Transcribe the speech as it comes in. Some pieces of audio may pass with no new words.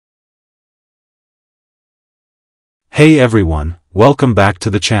Hey everyone, welcome back to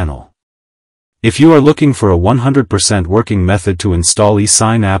the channel. If you are looking for a 100% working method to install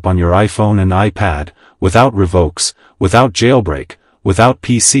ESign App on your iPhone and iPad, without revokes, without jailbreak, without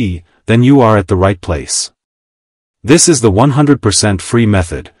PC, then you are at the right place. This is the 100% free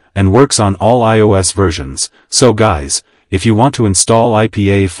method, and works on all iOS versions, so guys, if you want to install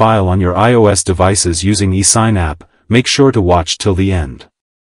IPA File on your iOS devices using ESign App, make sure to watch till the end.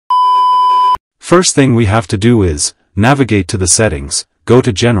 First thing we have to do is, navigate to the settings, go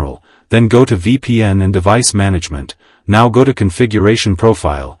to General, then go to VPN and Device Management, now go to Configuration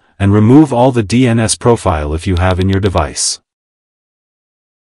Profile, and remove all the DNS Profile if you have in your device.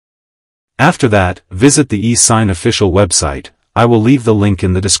 After that, visit the ESign official website, I will leave the link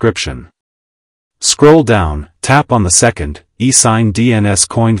in the description. Scroll down, tap on the second, ESign DNS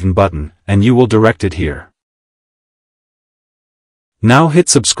Coin button, and you will direct it here. Now hit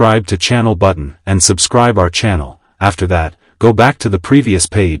subscribe to channel button, and subscribe our channel. After that, go back to the previous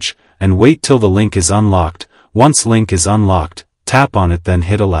page, and wait till the link is unlocked. Once link is unlocked, tap on it then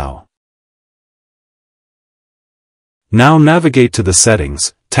hit allow. Now navigate to the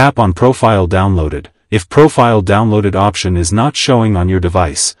settings, tap on Profile Downloaded. If Profile Downloaded option is not showing on your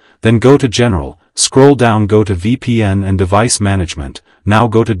device, then go to General, scroll down, go to VPN and Device Management, now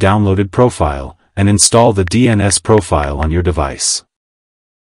go to Downloaded Profile, and install the DNS Profile on your device.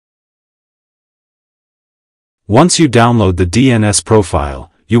 Once you download the DNS Profile,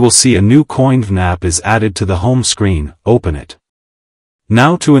 you will see a new ESign app is added to the home screen, open it.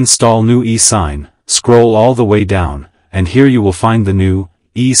 Now to install new ESign, scroll all the way down, and here you will find the new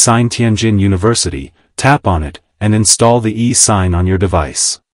ESign Tianjin University, tap on it, and install the ESign on your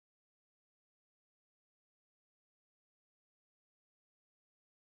device.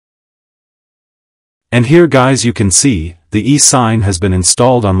 And here guys you can see, the ESign has been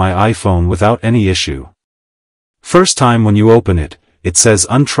installed on my iPhone without any issue. First time when you open it, it says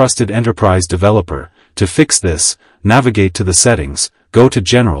Untrusted Enterprise Developer. To fix this, navigate to the settings, go to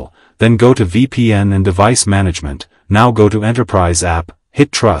General, then go to VPN and Device Management, now go to Enterprise App,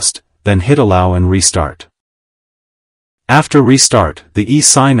 hit Trust, then hit Allow and restart. After restart, the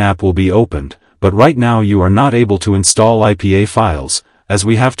ESign app will be opened, but right now you are not able to install IPA files, as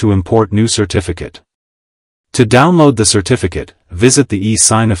we have to import new certificate. To download the certificate, visit the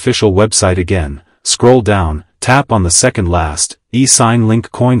ESign official website again, scroll down, tap on the second last, ESign link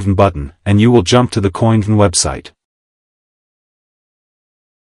ESign button, and you will jump to the ESign website.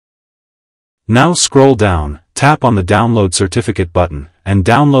 Now scroll down, tap on the download certificate button, and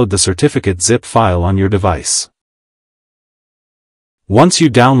download the certificate zip file on your device. Once you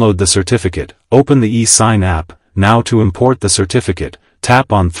download the certificate, open the ESign app. Now to import the certificate,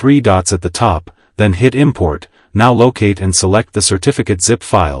 tap on three dots at the top, then hit import. Now locate and select the certificate zip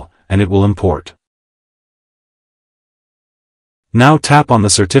file, and it will import. Now tap on the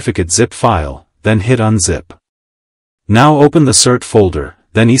certificate zip file, then hit unzip. Now open the cert folder,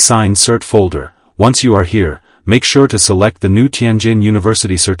 then ESign cert folder. Once you are here, make sure to select the new Tianjin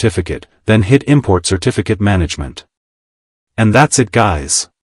University certificate, then hit import certificate management. And that's it guys.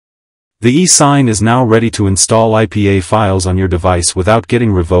 The ESign is now ready to install IPA files on your device without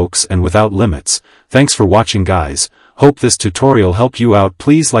getting revokes and without limits. Thanks for watching guys, hope this tutorial helped you out.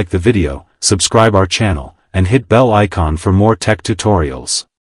 Please like the video, subscribe our channel, and hit bell icon for more tech tutorials.